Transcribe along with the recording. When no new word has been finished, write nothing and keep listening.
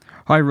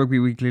Hi Rugby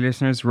Weekly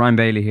listeners, Ryan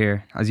Bailey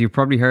here. As you've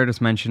probably heard us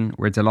mention,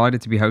 we're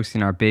delighted to be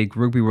hosting our big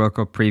Rugby World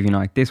Cup preview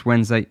night this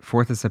Wednesday,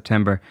 4th of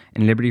September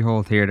in Liberty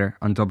Hall Theatre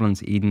on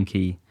Dublin's Eden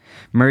Quay.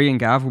 Murray and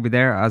Gav will be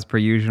there as per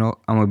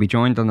usual and will be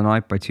joined on the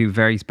night by two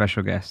very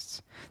special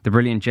guests. The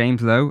brilliant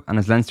James Lowe and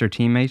his Leinster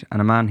teammate and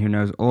a man who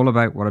knows all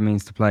about what it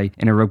means to play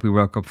in a Rugby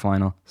World Cup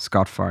final,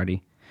 Scott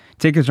Fardy.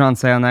 Tickets are on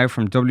sale now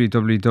from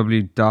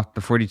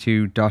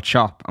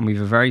www.the42.shop and we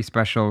have a very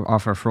special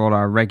offer for all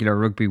our regular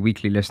Rugby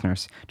Weekly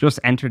listeners.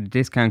 Just enter the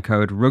discount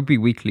code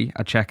RugbyWeekly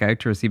at checkout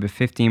to receive a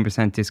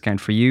 15%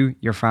 discount for you,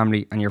 your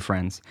family and your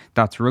friends.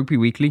 That's Rugby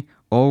Weekly,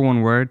 all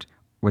one word,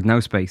 with no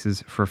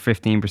spaces, for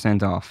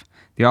 15% off.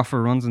 The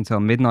offer runs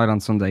until midnight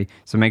on Sunday,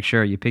 so make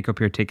sure you pick up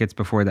your tickets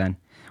before then.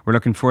 We're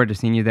looking forward to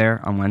seeing you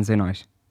there on Wednesday night.